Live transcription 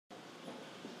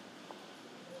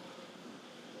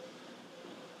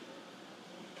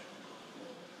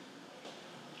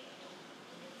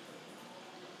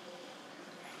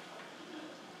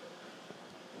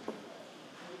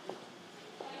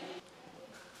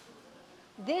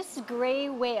This gray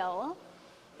whale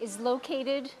is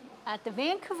located at the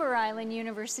Vancouver Island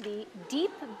University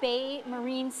Deep Bay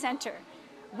Marine Center.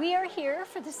 We are here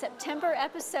for the September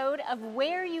episode of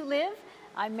Where You Live.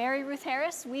 I'm Mary Ruth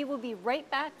Harris. We will be right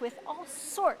back with all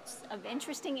sorts of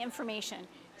interesting information.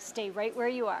 Stay right where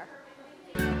you are.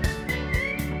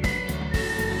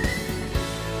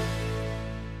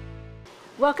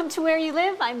 Welcome to Where You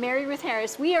Live. I'm Mary Ruth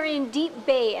Harris. We are in Deep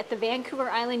Bay at the Vancouver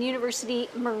Island University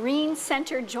Marine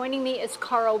Center. Joining me is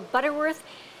Carl Butterworth.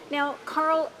 Now,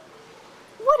 Carl,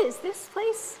 what is this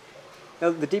place?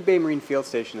 Now, the Deep Bay Marine Field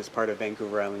Station is part of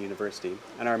Vancouver Island University,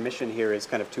 and our mission here is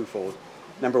kind of twofold.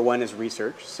 Number one is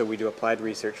research, so we do applied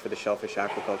research for the shellfish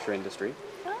aquaculture industry,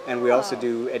 and we also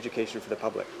do education for the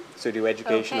public. So we do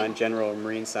education on general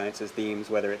marine sciences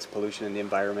themes, whether it's pollution in the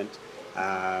environment,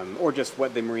 or just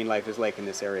what the marine life is like in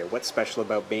this area. What's special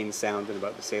about Bain Sound and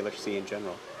about the Salish Sea in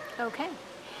general. Okay.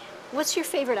 What's your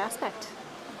favorite aspect?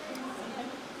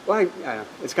 Well,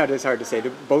 it's hard to say.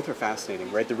 Both are fascinating,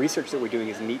 right? The research that we're doing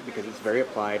is neat because it's very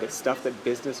applied. It's stuff that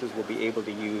businesses will be able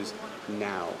to use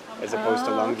now, as opposed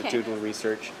to longitudinal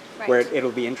research, where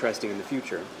it'll be interesting in the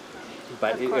future,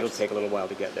 but it'll take a little while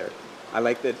to get there. I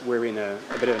like that we're in a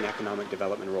bit of an economic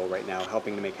development role right now,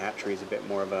 helping to make hatcheries a bit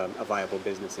more of a viable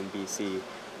business in BC,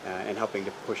 and helping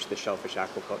to push the shellfish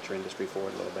aquaculture industry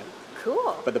forward a little bit.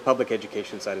 Cool. But the public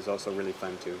education side is also really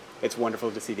fun too. It's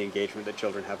wonderful to see the engagement that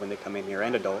children have when they come in here,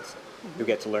 and adults, who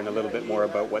get to learn a little bit more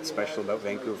about what's special about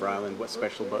Vancouver Island, what's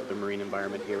special about the marine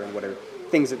environment here, and what are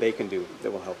things that they can do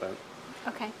that will help out.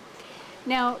 Okay.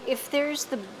 Now, if there's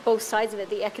both sides of it,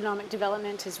 the economic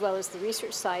development as well as the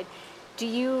research side, do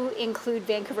you include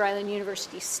Vancouver Island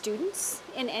University students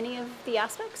in any of the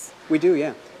aspects? We do,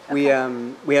 yeah.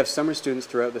 Okay. We have summer students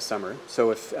throughout the summer. So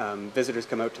if visitors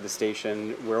come out to the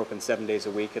station, we're open 7 days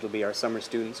a week. It'll be our summer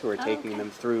students who are taking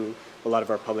them through a lot of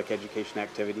our public education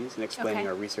activities and explaining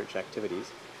our research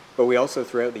activities. But we also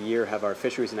throughout the year have our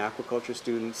fisheries and aquaculture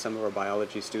students, some of our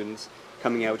biology students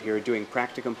coming out here doing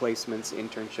practicum placements,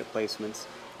 internship placements,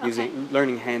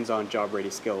 learning hands-on job-ready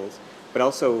skills, but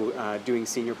also doing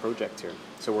senior projects here.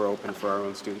 So we're open for our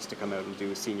own students to come out and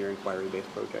do senior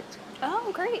inquiry-based projects.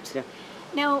 Oh, great. Yeah.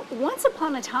 Now, once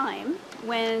upon a time,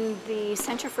 when the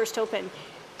center first opened,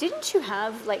 didn't you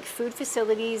have like food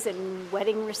facilities and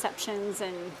wedding receptions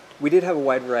and? We did have a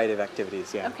wide variety of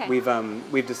activities, yeah. Okay.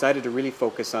 We've decided to really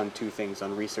focus on two things,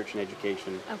 on research and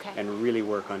education, and really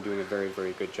work on doing a very,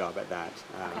 very good job at that,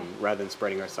 rather than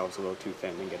spreading ourselves a little too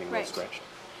thin and getting a little stretched.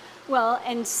 Well,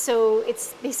 and so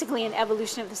it's basically an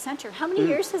evolution of the center. How many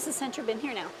years has the center been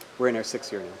here now? We're in our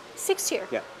 6th year now. 6th year?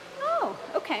 Yeah. Oh,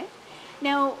 okay.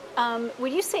 Now,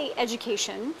 when you say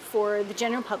education for the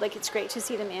general public, it's great to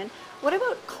see them in. What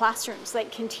about classrooms?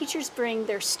 Like, can teachers bring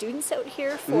their students out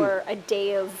here for a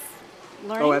day of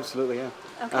learning? Oh, absolutely, yeah.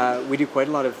 Okay. We do quite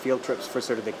a lot of field trips for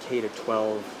sort of the K to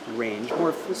 12 range,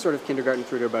 more sort of kindergarten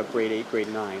through to about grade 8, grade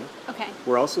 9. Okay.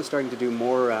 We're also starting to do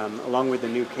more, along with the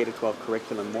new K to 12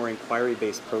 curriculum, more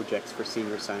inquiry-based projects for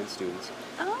senior science students.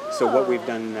 Oh. So what we've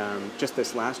done just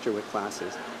this last year with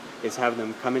classes is have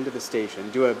them come into the station,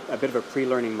 do a bit of a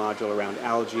pre-learning module around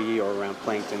algae or around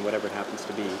plankton, whatever it happens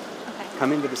to be. Okay.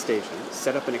 Come into the station,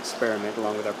 set up an experiment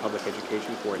along with our public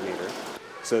education coordinator,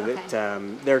 so that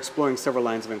they're exploring several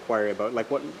lines of inquiry about like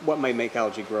what might make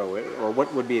algae grow, or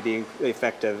what would be the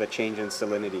effect of a change in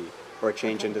salinity or a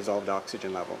change in dissolved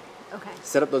oxygen level. Okay.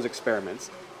 Set up those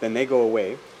experiments, then they go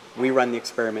away. We run the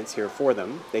experiments here for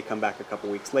them. They come back a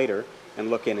couple weeks later and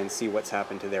look in and see what's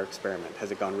happened to their experiment.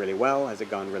 Has it gone really well? Has it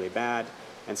gone really bad?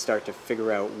 And start to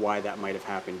figure out why that might have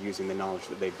happened using the knowledge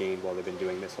that they've gained while they've been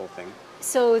doing this whole thing.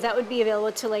 So that would be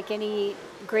available to like any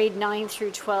grade 9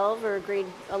 through 12 or grade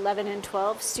 11 and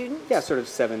 12 students? Yeah, sort of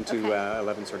 7 to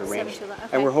 11 sort of range. 7 to 11,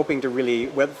 And we're hoping to really,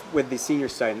 with the senior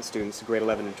science students, grade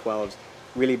 11 and 12s,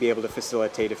 really be able to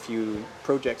facilitate a few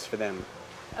projects for them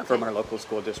from our local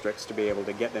school districts to be able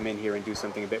to get them in here and do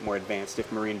something a bit more advanced if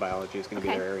marine biology is going to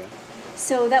be their area.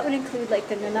 So that would include like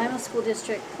the Nanaimo School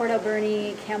District, Port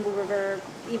Alberni, Campbell River,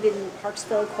 even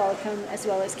Parksville, Qualicum, as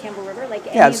well as Campbell River, like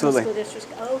any of the school districts.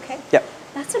 Oh, okay. Yep.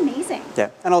 That's amazing.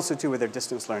 Yeah, and also too with their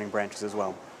distance learning branches as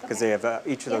well, because they have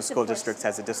each of those school districts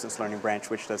has a distance learning branch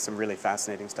which does some really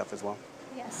fascinating stuff as well.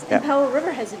 Yes, and Powell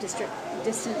River has a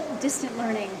distant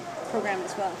learning program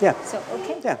as well. Yeah. So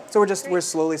Yeah. So we're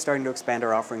slowly starting to expand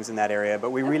our offerings in that area, but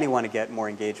we really want to get more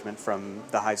engagement from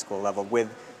the high school level with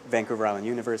Vancouver Island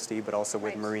University, but also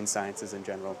with marine sciences in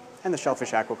general, and the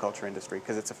shellfish aquaculture industry,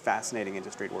 because it's a fascinating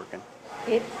industry to work in.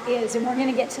 It is, and we're going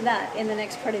to get to that in the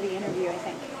next part of the interview, I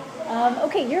think.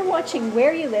 Okay, you're watching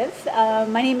Where You Live.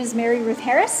 My name is Mary Ruth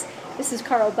Harris. This is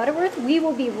Carl Butterworth. We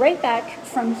will be right back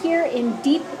from here in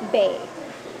Deep Bay.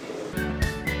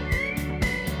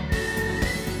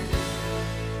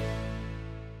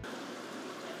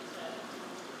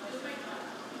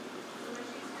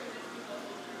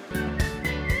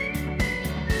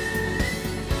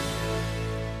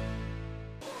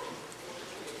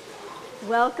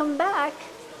 Welcome back.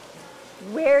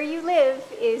 Where you live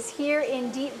is here in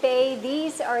Deep Bay.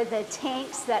 These are the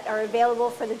tanks that are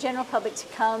available for the general public to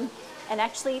come and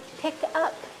actually pick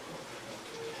up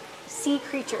sea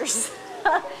creatures.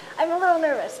 I'm a little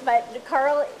nervous, but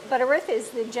Carl Butterworth is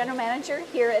the general manager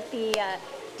here at the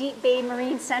Deep Bay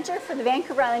Marine Center for the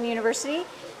Vancouver Island University,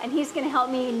 and he's going to help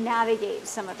me navigate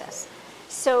some of this.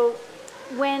 So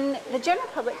when the general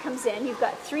public comes in, you've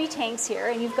got 3 tanks here,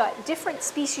 and you've got different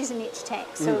species in each tank.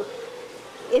 So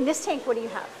in this tank, what do you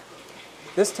have?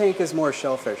 This tank is more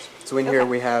shellfish. So in here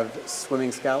we have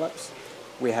swimming scallops,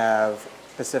 we have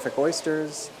Pacific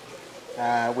oysters,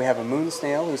 we have a moon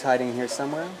snail who's hiding in here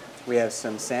somewhere, we have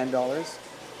some sand dollars.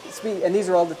 And these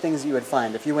are all the things that you would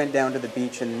find. If you went down to the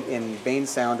beach in Bain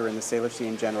Sound or in the Salish Sea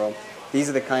in general, these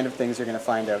are the kind of things you're going to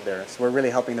find out there. So we're really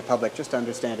helping the public just to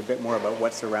understand a bit more about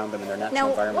what's around them in their natural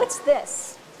environment. Now, what's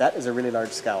this? That is a really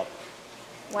large scallop.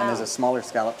 Wow. And there's a smaller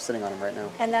scallop sitting on him right now.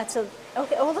 And that's a,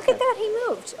 okay, oh look at that, he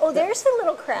moved. Oh, there's the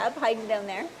little crab hiding down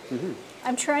there.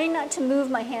 I'm trying not to move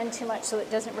my hand too much so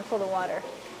it doesn't ripple the water.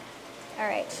 All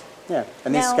right. Yeah,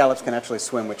 and these scallops can actually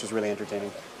swim, which is really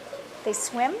entertaining. They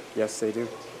swim? Yes, they do.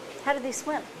 How do they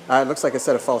swim? It looks like a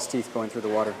set of false teeth going through the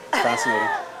water. It's fascinating.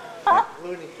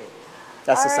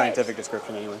 That's the scientific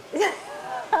description anyway.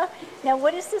 Now,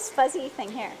 what is this fuzzy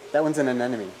thing here? That one's an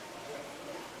anemone.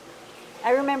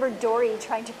 I remember Dory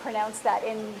trying to pronounce that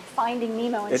in Finding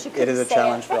Nemo, and she couldn't say it. It is a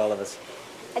challenge for all of us.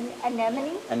 An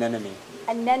anemone? Anemone.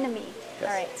 Anemone. Yes. All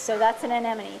right, so that's an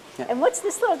anemone. Yeah. And what's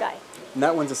this little guy? And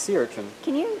that one's a sea urchin.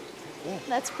 Can you? Yeah.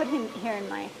 Let's put him here in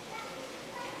my.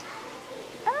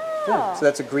 Yeah, so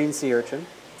that's a green sea urchin.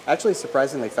 Actually,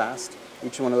 surprisingly fast.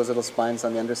 Each one of those little spines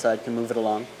on the underside can move it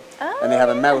along. And they have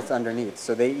a mouth underneath,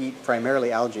 so they eat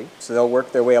primarily algae. So they'll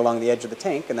work their way along the edge of the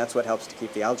tank, and that's what helps to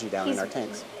keep the algae down in our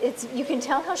tanks. You can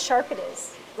tell how sharp it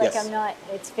is. Like Yes.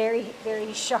 it's very,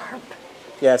 very sharp.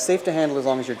 Yeah, it's safe to handle as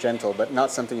long as you're gentle, but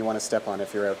not something you want to step on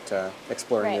if you're out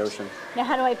exploring the ocean. Now,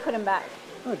 how do I put him back?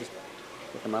 Oh, just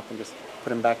pick him up and just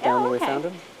put him back down where we found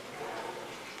him.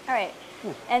 All right.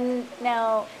 And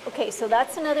now, okay, so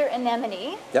that's another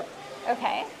anemone. Yep.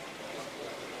 Okay.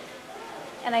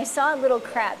 And I saw a little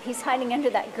crab. He's hiding under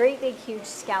that great big huge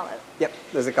scallop. Yep,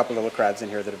 there's a couple little crabs in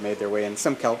here that have made their way in.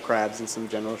 Some kelp crabs and some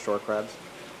general shore crabs.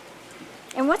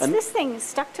 And what's this thing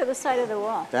stuck to the side of the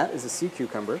wall? That is a sea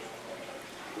cucumber.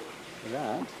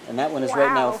 That. And that one is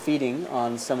right now feeding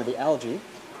on some of the algae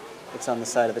that's on the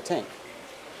side of the tank.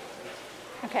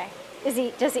 Okay.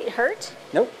 Does it hurt?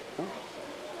 Nope.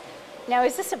 Now,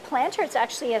 is this a plant or it's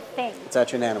actually a thing? It's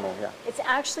actually an animal, yeah. It's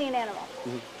actually an animal.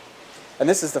 And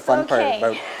this is the fun part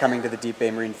about coming to the Deep Bay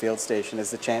Marine Field Station,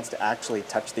 is the chance to actually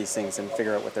touch these things and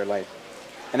figure out what they're like.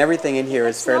 And everything in here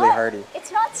is fairly hardy.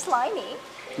 It's not slimy.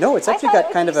 No, it's actually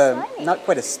got kind of a, not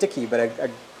quite a sticky, but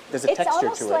there's a texture to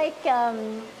it. It's almost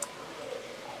like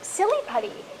silly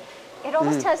putty. It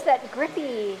almost has that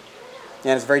grippy.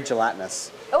 Yeah, it's very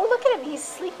gelatinous. Oh, look at him.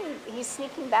 He's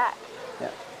sneaking back.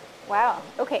 Yeah. Wow.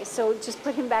 Okay, so just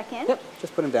put him back in? Yep,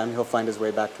 just put him down. He'll find his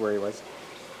way back to where he was.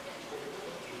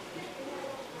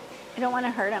 I don't want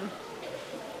to hurt him.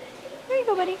 There you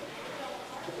go, buddy.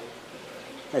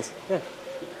 Nice. Yeah.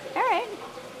 All right.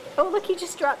 Oh, look, he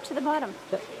just dropped to the bottom.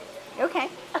 Yep. Okay.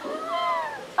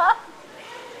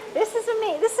 This is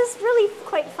amazing. This is really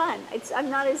quite fun. I'm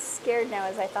not as scared now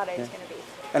as I thought I was going to be.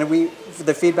 And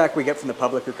the feedback we get from the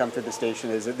public who come through the station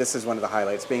is that this is one of the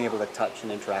highlights, being able to touch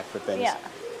and interact with things. Yeah.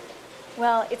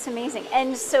 Well, it's amazing.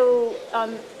 And so,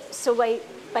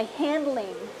 by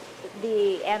handling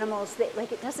the animals,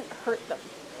 it doesn't hurt them.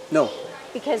 No.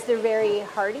 Because they're very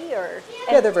hardy, or?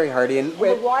 Yeah, they're very hardy. And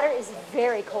the water is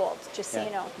very cold, just so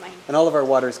you know. And all of our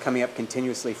water is coming up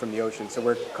continuously from the ocean, so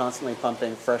we're constantly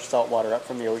pumping fresh salt water up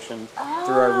from the ocean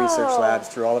through our research labs,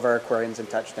 through all of our aquariums and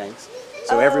touch tanks.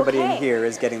 So everybody in here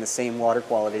is getting the same water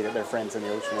quality that their friends in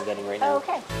the ocean are getting right now.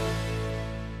 Okay.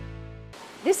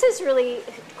 This is really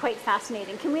quite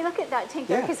fascinating. Can we look at that tank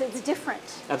there? Because it's different.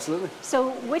 Absolutely. So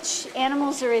which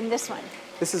animals are in this one?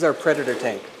 This is our predator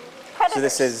tank. Predators. So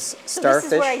this is starfish. So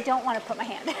this is where I don't want to put my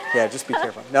hand. Yeah, just be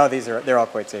careful. No, they're all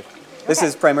quite safe. This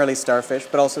is primarily starfish,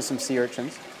 but also some sea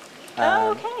urchins.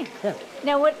 Okay. Yeah.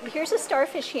 Now here's a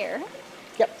starfish here.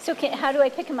 Yep. So how do I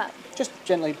pick him up? Just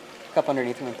gently cup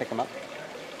underneath him and pick him up.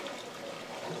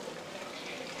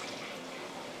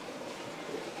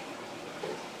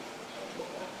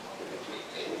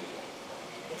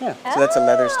 Yeah, so that's a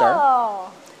leather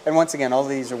star. And once again, all of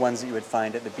these are ones that you would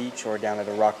find at the beach or down at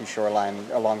a rocky shoreline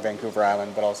along Vancouver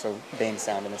Island, but also Bain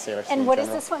Sound in the Salish Sea. And what is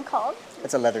this one called?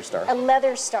 It's a leather star. A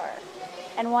leather star.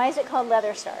 And why is it called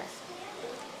leather star?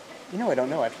 You know, I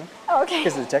don't know, actually. Oh, okay.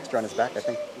 Because of the texture on his back, I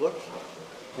think. Look.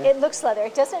 Yeah. It looks leather.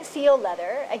 It doesn't feel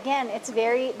leather. Again,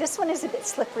 this one is a bit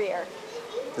slipperier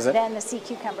than the sea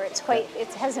cucumber. It's quite, it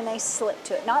has a nice slip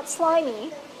to it. Not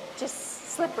slimy, just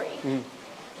slippery. Mm.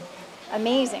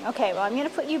 Amazing. Okay, well, I'm going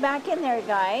to put you back in there,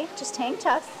 Guy. Just hang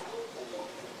tough.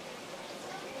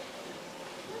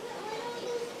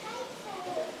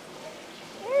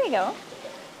 There you go.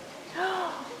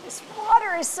 This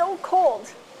water is so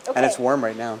cold. Okay. And it's warm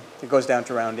right now. It goes down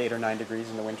to around 8 or 9 degrees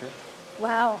in the winter.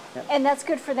 Wow. Yep. And that's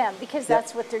good for them because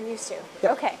that's what they're used to.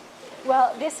 Yep. Okay.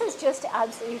 Well, this is just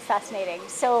absolutely fascinating.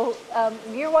 So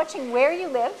you're watching Where You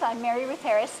Live. I'm Mary Ruth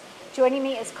Harris. Joining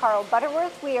me is Carl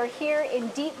Butterworth. We are here in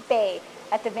Deep Bay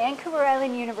at the Vancouver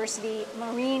Island University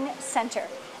Marine Center.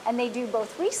 And they do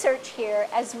both research here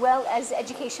as well as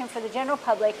education for the general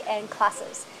public and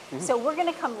classes. Mm-hmm. So we're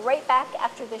going to come right back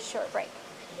after this short break.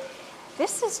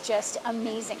 This is just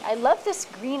amazing. I love this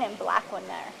green and black one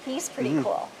there. He's pretty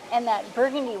cool. And that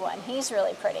burgundy one, he's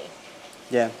really pretty.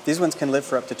 Yeah, these ones can live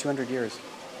for up to 200 years.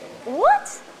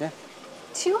 What? Yeah.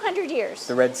 200 years?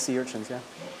 The red sea urchins, yeah.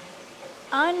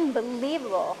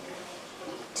 Unbelievable.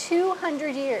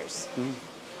 200 years. Mm.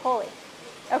 Holy.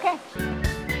 Okay.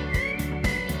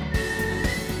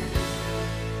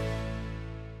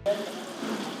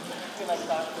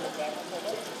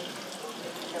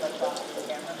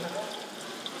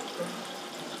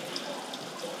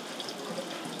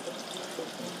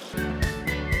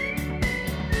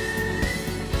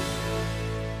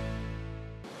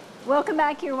 Welcome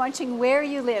back. You're watching Where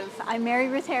You Live. I'm Mary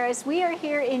Ruth Harris. We are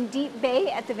here in Deep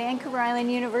Bay at the Vancouver Island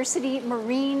University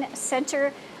Marine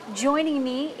Center. Joining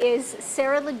me is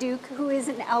Sarah Leduc, who is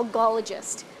an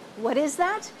algologist. What is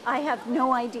that? I have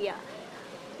no idea.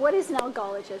 What is an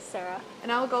algologist, Sarah? An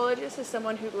algologist is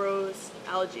someone who grows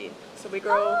algae. So we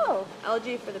grow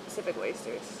algae for the Pacific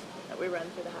oysters that we run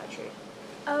through the hatchery.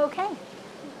 Okay.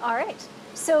 All right.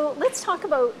 So let's talk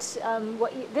about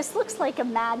this looks like a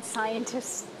mad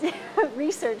scientist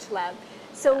research lab.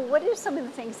 So what are some of the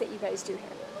things that you guys do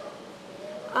here?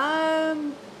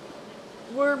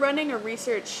 We're running a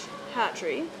research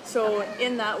hatchery. So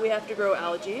in that we have to grow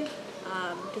algae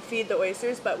to feed the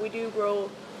oysters, but we do grow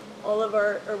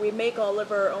we make all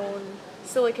of our own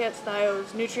silicates,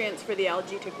 thiols, nutrients for the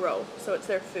algae to grow. So it's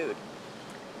their food.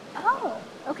 Oh,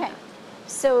 okay.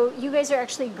 So you guys are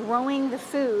actually growing the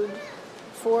food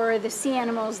for the sea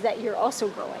animals that you're also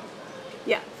growing?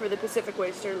 Yeah, for the Pacific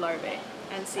oyster larvae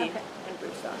and seed and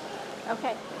broodstock.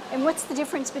 Okay. And what's the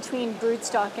difference between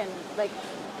broodstock and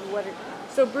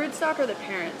So broodstock are the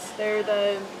parents. They're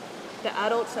the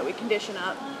adults that we condition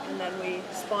up, and then we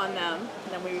spawn them,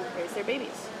 and then we raise their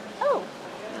babies. Oh.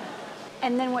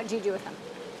 And then what do you do with them?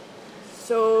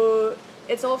 So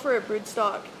it's all for a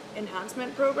broodstock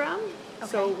enhancement program.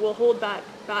 Okay. So we'll hold back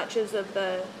batches of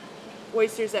the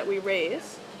oysters that we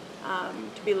raise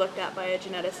to be looked at by a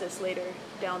geneticist later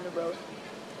down the road.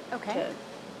 Okay. To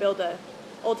build a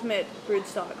ultimate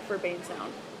broodstock for Bain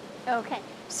Sound. Okay.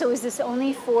 So is this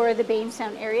only for the Bain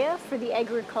Sound area, for the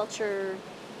agriculture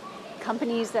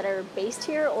companies that are based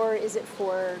here, or is it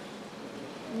for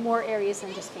more areas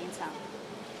than just Bain Sound?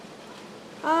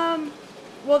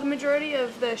 Well, the majority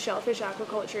of the shellfish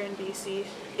aquaculture in BC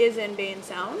is in Bain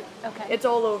Sound. Okay. It's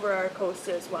all over our coast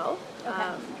as well.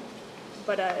 Okay.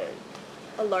 But a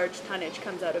large tonnage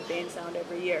comes out of Bain Sound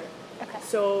every year. Okay.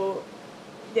 So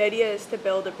the idea is to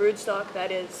build a broodstock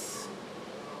that is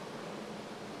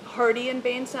hardy in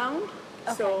Bain Sound.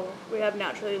 Okay. So we have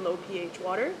naturally low pH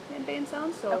water in Bain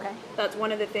Sound. So that's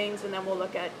one of the things, and then we'll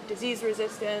look at disease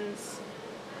resistance.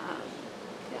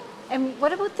 And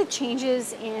what about the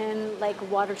changes in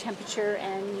water temperature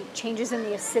and changes in the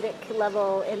acidic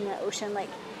level in the ocean?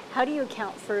 How do you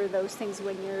account for those things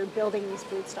when you're building these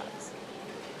broodstocks?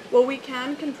 Well, we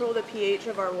can control the pH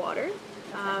of our water.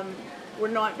 We're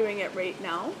not doing it right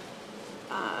now.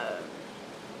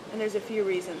 And there's a few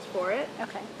reasons for it.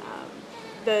 Okay.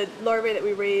 The larvae that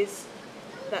we raise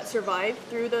that survive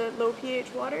through the low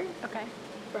pH water,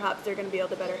 perhaps they're going to be able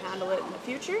to better handle it in the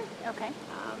future. Okay.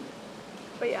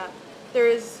 But yeah,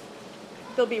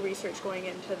 there'll be research going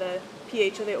into the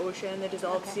pH of the ocean, the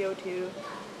dissolved CO2,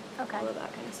 all of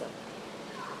that kind of stuff.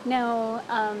 Now,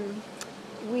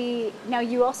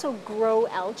 you also grow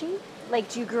algae?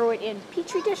 Do you grow it in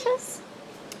petri dishes?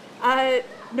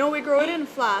 No, we grow it in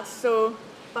flasks. So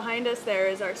behind us there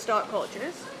is our stock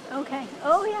cultures. Okay.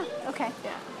 Oh yeah. Okay.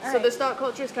 Yeah. So the stock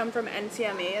cultures come from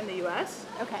NCMA in the US.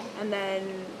 Okay. And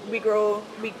then we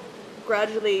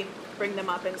gradually bring them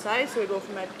up in size. So we go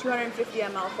from a 250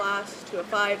 ml flask to a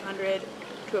 500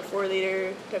 to a 4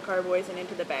 liter to carboys and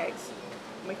into the bags.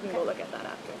 And we can go look at that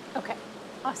after. Okay.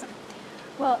 Awesome.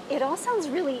 Well, it all sounds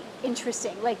really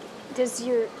interesting. Does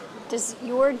does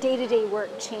your day-to-day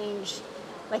work change?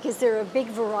 Like, is there a big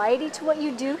variety to what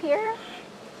you do here?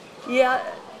 Yeah,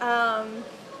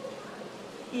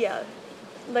 yeah.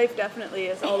 Life definitely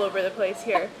is all over the place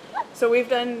here. So we've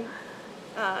done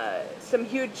some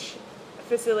huge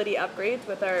facility upgrades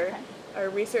with our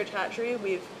research hatchery.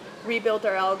 We've rebuilt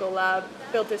our algal lab,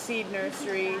 built a seed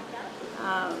nursery,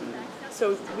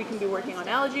 so we can be working on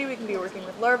algae, we can be working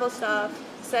with larval stuff,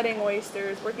 setting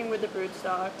oysters, working with the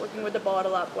broodstock, working with the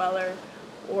bottle up weller,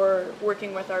 or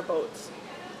working with our boats.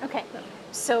 Okay,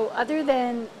 so other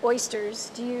than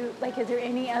oysters, are there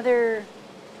any other,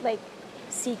 like,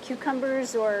 sea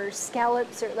cucumbers or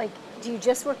scallops, or do you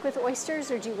just work with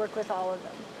oysters, or do you work with all of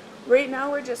them? Right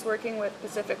now we're just working with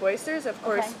Pacific oysters. Of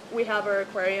course, Okay. we have our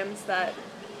aquariums that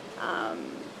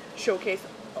showcase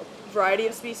a variety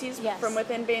of species Yes. from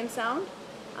within Bay and Sound.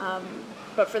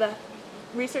 But for the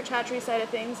research hatchery side of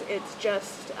things, it's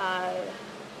just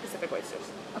Pacific oysters.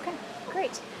 Okay,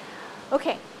 great.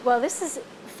 Okay, well, this is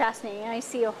fascinating. I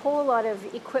see a whole lot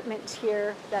of equipment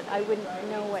here that I wouldn't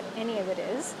know what any of it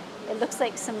is. It looks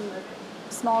like some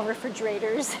small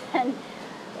refrigerators. And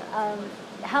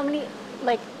how many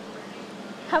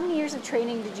years of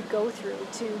training did you go through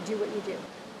to do what you do?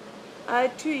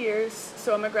 2 years.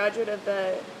 So I'm a graduate of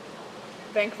the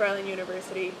Vancouver Island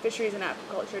University Fisheries and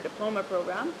Aquaculture Diploma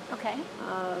Program. Okay.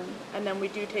 And then we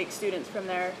do take students from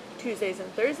there Tuesdays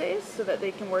and Thursdays so that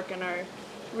they can work in our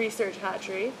research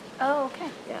hatchery. Oh, okay.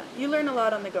 Yeah, you learn a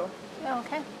lot on the go. Oh,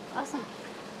 okay. Awesome.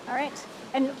 All right.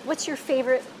 And what's your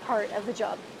favorite part of the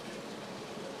job?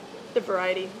 The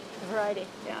variety. The variety.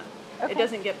 Yeah. Okay. It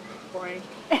doesn't get boring.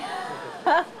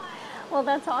 Well,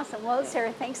 that's awesome. Well,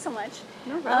 Sarah, thanks so much.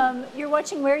 No problem. You're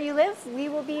watching Where You Live. We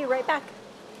will be right back.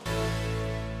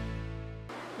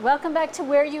 Welcome back to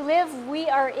Where You Live. We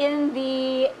are in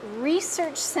the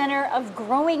Research Center of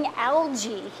Growing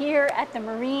Algae here at the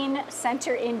Marine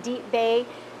Center in Deep Bay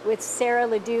with Sarah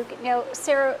Leduc. Now,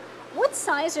 Sarah, what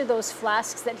size are those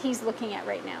flasks that he's looking at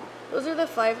right now? Those are the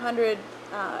 500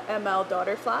 ml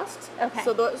daughter flasks. Okay.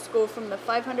 So those go from the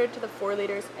 500 to the 4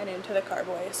 liters and into the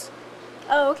carboys.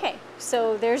 Oh, okay.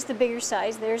 So there's the bigger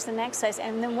size, there's the next size,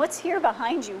 and then what's here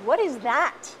behind you? What is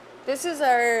that? This is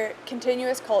our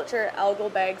continuous culture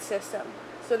algal bag system.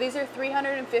 So these are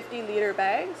 350 liter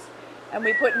bags, and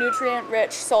we put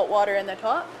nutrient-rich salt water in the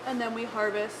top, and then we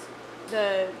harvest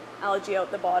the algae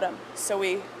out the bottom. So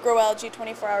we grow algae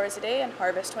 24 hours a day and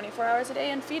harvest 24 hours a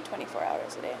day and feed 24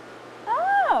 hours a day.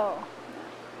 Oh,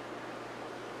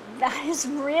 that is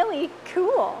really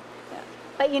cool. Yeah.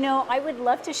 But you know, I would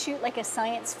love to shoot like a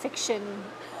science fiction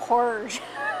horror.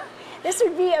 This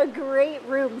would be a great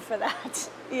room for that.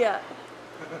 Yeah,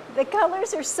 The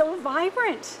colors are so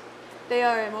vibrant. they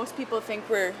are, and most people think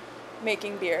we're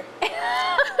making beer.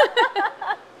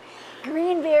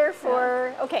 Green beer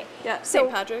for, okay. Yeah, So,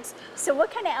 St. Patrick's. so what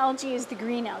kind of algae is the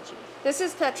green algae? This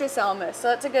is Tetrasalmus, so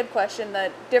that's a good question.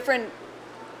 The different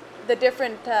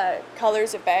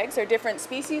colors of bags are different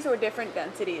species or different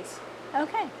densities.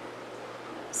 Okay.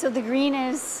 So the green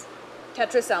is,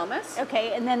 Tetrasalmus.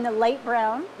 okay, and then the light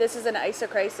brown This is an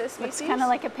Isochrysis species. looks kind of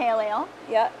like a pale ale.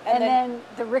 Yeah, And then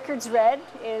the Rickard's red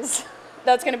is,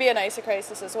 that's going to be an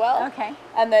Isochrysis as well. okay,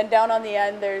 And then down on the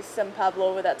end, there's some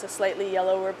Pavlova that's a slightly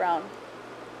yellow or brown.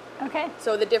 okay.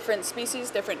 So the different species,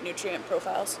 different nutrient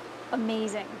profiles.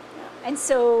 Amazing. And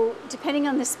so depending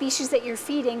on the species that you're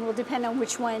feeding will depend on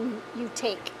which one you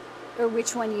take or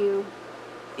which one you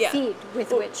Yeah. feed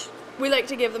with Well, which. We like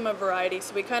to give them a variety,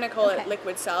 so we kind of call Okay. it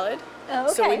liquid salad. Oh,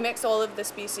 So we okay. mix all of the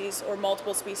species or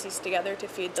multiple species together to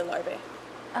feed the larvae.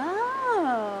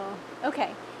 Oh,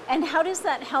 okay. And how does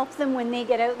that help them when they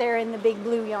get out there in the big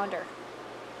blue yonder?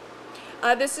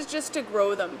 This is just to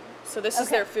grow them. So this is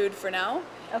Okay. their food for now,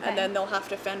 Okay. and then they'll have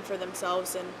to fend for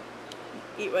themselves and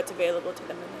eat what's available to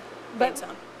them in the But- main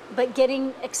sound. But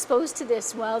getting exposed to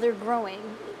this while they're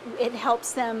growing, it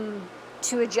helps them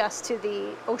to adjust to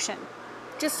the ocean,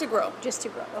 Just to grow. just to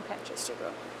grow. Okay. Just to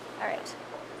grow. All right,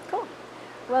 cool.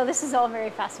 Well, this is all very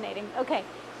fascinating. Okay,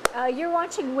 you're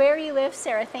watching Where You Live,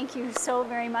 Sarah. Thank you so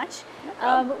very much.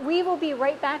 problem. We will be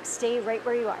right back. Stay right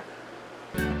where you are.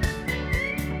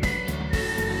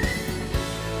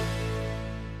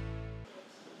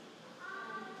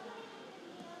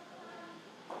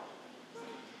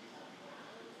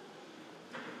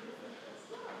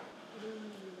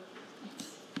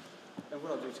 And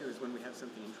what I'll do too is when we have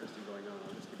something interesting going on,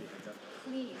 I'll just give you a heads up.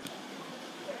 Please.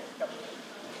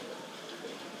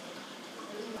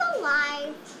 It's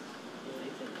alive.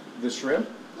 The shrimp?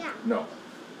 Yeah. No.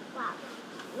 Wow.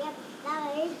 Yep,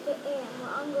 that is the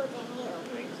longer than you.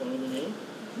 Thanks, only than you?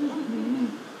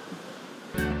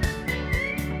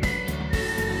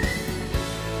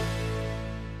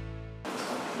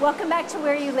 Welcome back to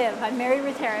Where You Live. I'm Mary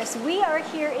Ruth Harris. We are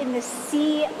here in the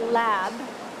Sea Lab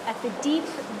at the Deep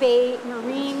Bay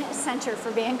Marine Center for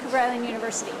Vancouver Island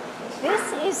University.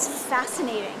 This is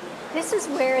fascinating. This is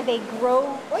where they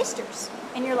grow oysters.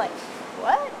 And you're like,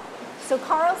 what? So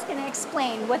Carl's going to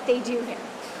explain what they do here.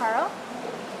 Carl?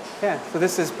 Yeah, so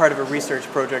this is part of a research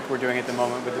project we're doing at the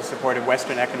moment with the support of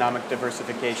Western Economic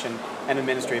Diversification and the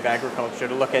Ministry of Agriculture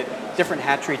to look at different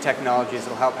hatchery technologies that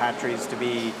will help hatcheries to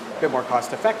be a bit more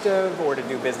cost effective or to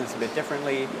do business a bit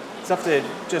differently. Stuff to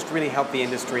just really help the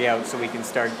industry out so we can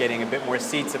start getting a bit more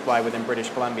seed supply within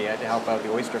British Columbia to help out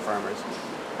the oyster farmers.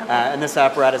 Okay. And this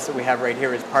apparatus that we have right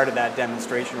here is part of that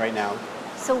demonstration right now.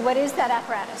 So what is that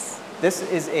apparatus? This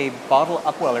is a bottle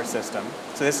upweller system.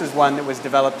 So this is one that was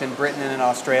developed in Britain and in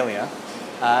Australia,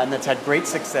 and that's had great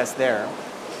success there.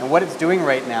 And what it's doing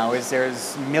right now is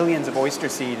there's millions of oyster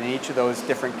seed in each of those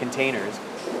different containers,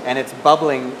 and it's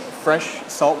bubbling fresh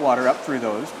salt water up through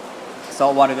those,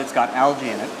 salt water that's got algae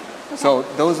in it. Okay. So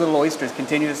those little oysters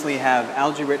continuously have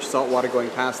algae-rich salt water going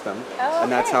past them,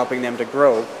 and that's helping them to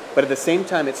grow. But at the same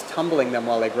time, it's tumbling them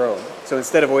while they grow. So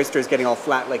instead of oysters getting all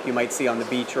flat like you might see on the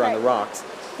beach or on the rocks,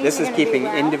 this is keeping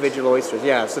individual oysters,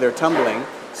 so they're tumbling,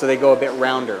 so they go a bit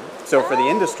rounder. So for the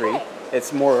industry,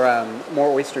 it's more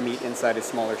oyster meat inside a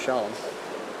smaller shell,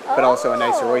 but also a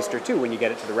nicer oyster too when you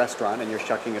get it to the restaurant and you're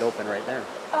shucking it open right there.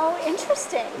 Oh,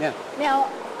 interesting. Yeah.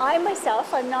 Now, I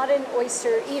myself, I'm not an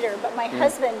oyster eater, but my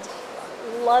husband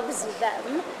loves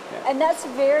them, and that's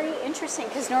very interesting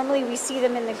because normally we see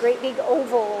them in the great big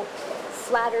oval,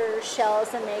 flatter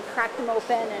shells, and they crack them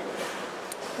open and.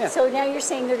 Yeah. So now you're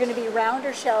saying they're going to be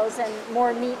rounder shells and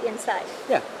more meat inside?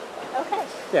 Yeah. Okay.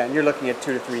 Yeah, and you're looking at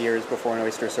 2 to 3 years before an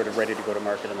oyster is sort of ready to go to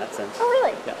market in that sense. Oh,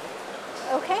 really?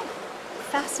 Yeah. Okay.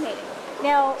 Fascinating.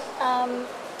 Now,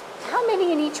 how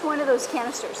many in each one of those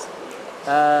canisters?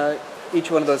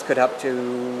 Each one of those could up to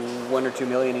 1 or 2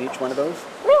 million in each one of those.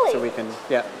 Really? So we can,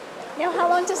 yeah. Now, how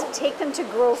long does it take them to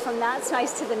grow from that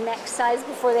size to the next size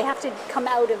before they have to come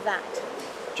out of that?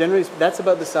 Generally, that's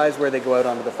about the size where they go out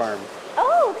onto the farm.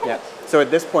 Oh, okay. Yeah. So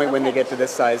at this point, when they get to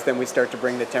this size, then we start to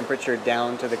bring the temperature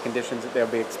down to the conditions that they'll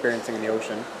be experiencing in the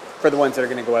ocean for the ones that are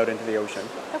going to go out into the ocean.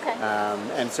 Okay.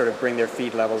 And sort of bring their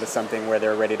feed level to something where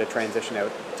they're ready to transition out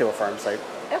to a farm site.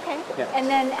 Okay. Yeah. And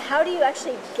then how do you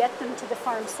actually get them to the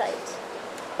farm site?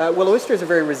 Well, oysters are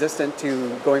very resistant to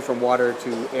going from water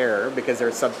to air because they're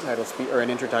a subtidal or an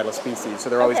intertidal species, so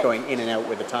they're always going in and out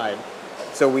with the tide.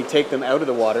 So we take them out of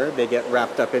the water, they get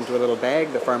wrapped up into a little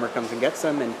bag, the farmer comes and gets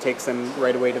them and takes them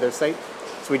right away to their site.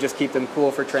 So we just keep them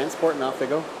cool for transport and off they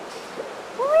go.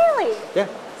 Really? Yeah.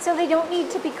 So they don't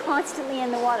need to be constantly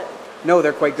in the water? No,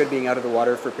 they're quite good being out of the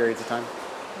water for periods of time.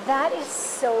 That is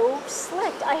so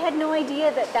slick. I had no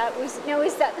idea that was, now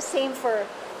is that the same for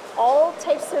all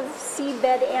types of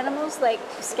seabed animals like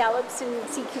scallops and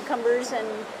sea cucumbers and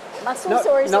mussels,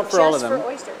 or is it just all of them. for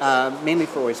oysters? Mainly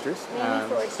for oysters. Mainly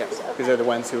for oysters, because they're the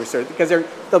ones who are because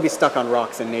they'll be stuck on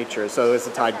rocks in nature. So as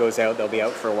the tide goes out, they'll be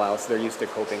out for a while. So they're used to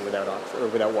coping without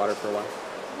without water for a while.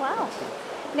 Wow.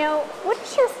 Now,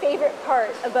 what's your favorite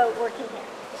part about working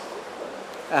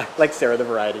here? Like Sarah, the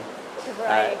variety. The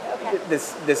variety. Okay.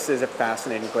 This is a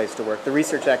fascinating place to work. The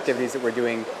research activities that we're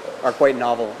doing are quite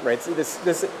novel, right? So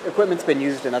this equipment's been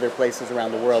used in other places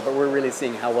around the world, but we're really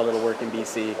seeing how well it'll work in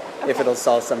BC, if it'll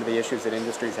solve some of the issues that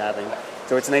industry's having.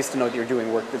 So it's nice to know that you're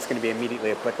doing work that's going to be immediately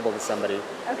applicable to somebody.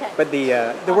 Okay. But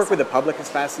the work with the public is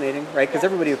fascinating, right? Because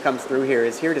everybody who comes through here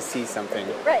is here to see something,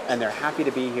 right? And they're happy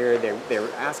to be here.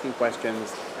 They're asking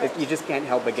questions. Right. You just can't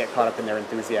help but get caught up in their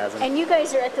enthusiasm. And you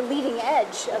guys are at the leading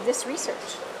edge of this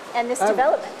research and this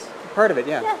development. Part of it,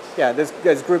 yeah.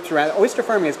 There's groups around. Oyster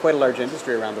farming is quite a large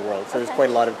industry around the world, so there's quite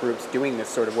a lot of groups doing this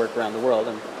sort of work around the world,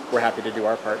 and we're happy to do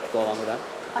our part to go along with that.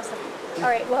 Awesome. All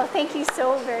right, well, thank you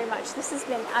so very much. This has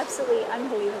been absolutely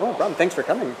unbelievable. Oh, no problem. Thanks for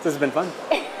coming. This has been fun.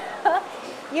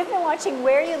 You've been watching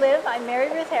Where You Live. I'm Mary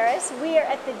Ruth Harris. We are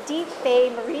at the Deep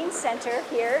Bay Marine Center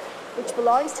here, which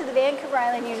belongs to the Vancouver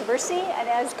Island University, and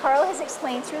as Carl has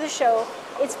explained through the show,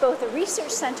 it's both a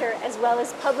research center as well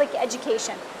as public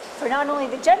education for not only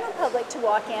the general public to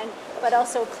walk in, but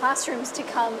also classrooms to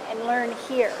come and learn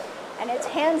here. And it's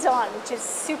hands-on, which is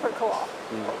super cool.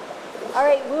 All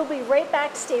right, we'll be right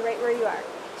back. Stay right where you are.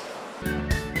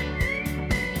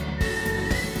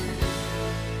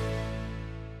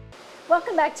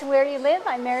 Welcome back to Where You Live.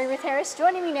 I'm Mary Ruth Harris.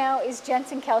 Joining me now is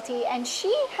Jensen Kelty, and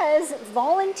she has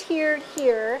volunteered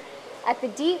here at the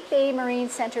Deep Bay Marine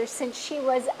Center since she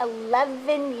was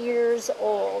 11 years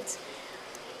old.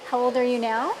 How old are you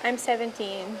now? I'm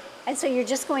 17. And so you're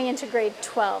just going into grade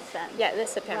 12 then? Yeah,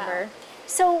 this September. Wow.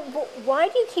 So why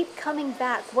do you keep coming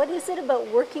back? What is it about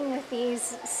working with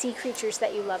these sea creatures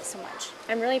that you love so much?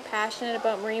 I'm really passionate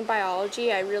about marine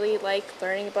biology. I really like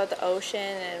learning about the ocean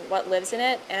and what lives in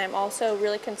it, and I'm also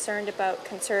really concerned about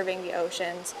conserving the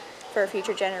oceans for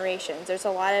future generations. There's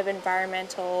a lot of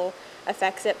environmental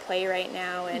effects at play right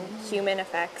now and human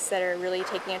effects that are really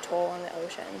taking a toll on the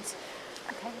oceans.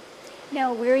 Okay.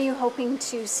 Now, where are you hoping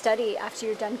to study after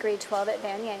you're done grade 12 at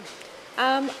Vanier?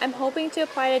 I'm hoping to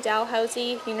apply to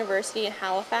Dalhousie University in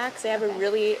Halifax. They have a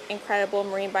really incredible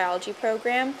marine biology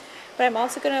program, but I'm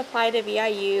also going to apply to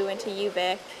VIU and to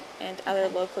UVic and other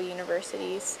local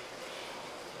universities.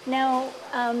 Now,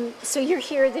 so you're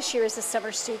here this year as a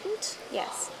summer student?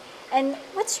 Yes. And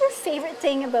what's your favorite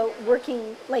thing about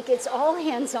working, like it's all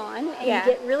hands-on and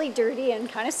you get really dirty and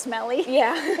kind of smelly?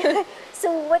 Yeah.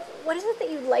 So what is it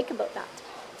that you like about that?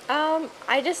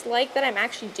 I just like that I'm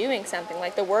actually doing something.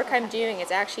 Like the work I'm doing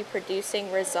is actually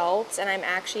producing results, and I'm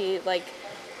actually like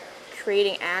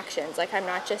creating actions. Like I'm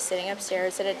not just sitting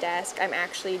upstairs at a desk, I'm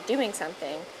actually doing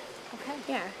something. Okay.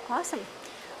 Yeah. Awesome.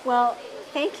 Well,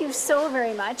 thank you so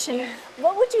very much. And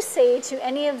what would you say to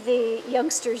any of the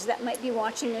youngsters that might be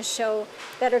watching this show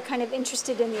that are kind of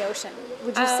interested in the ocean?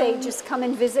 Would you say just come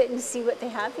and visit and see what they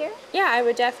have here? Yeah, I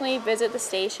would definitely visit the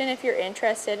station if you're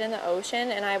interested in the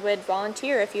ocean, and I would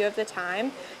volunteer if you have the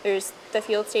time. There's the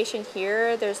field station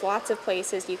here. There's lots of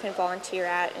places you can volunteer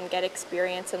at and get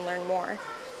experience and learn more.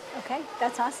 Okay,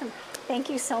 that's awesome. Thank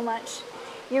you so much.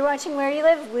 You're watching Where You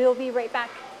Live. We'll be right back.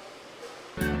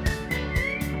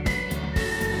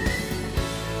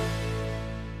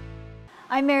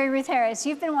 I'm Mary Ruth Harris.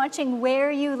 You've been watching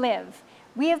Where You Live.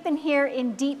 We have been here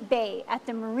in Deep Bay at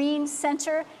the Marine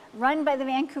Center run by the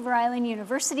Vancouver Island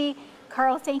University.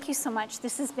 Carl, thank you so much.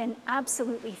 This has been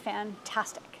absolutely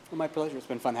fantastic. Well, my pleasure. It's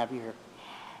been fun having you here.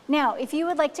 Now, if you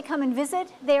would like to come and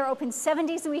visit, they are open 7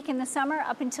 days a week in the summer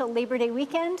up until Labor Day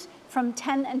weekend from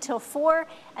 10 until 4.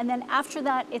 And then after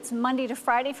that, it's Monday to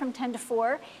Friday from 10 to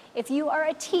 4. If you are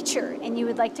a teacher and you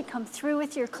would like to come through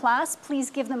with your class, please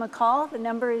give them a call. The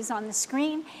number is on the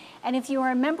screen. And if you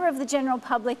are a member of the general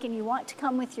public and you want to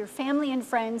come with your family and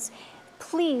friends,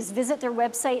 please visit their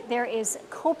website. There is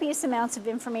copious amounts of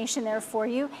information there for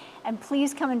you. And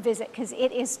please come and visit because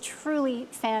it is truly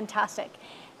fantastic.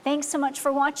 Thanks so much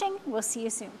for watching. We'll see you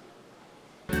soon.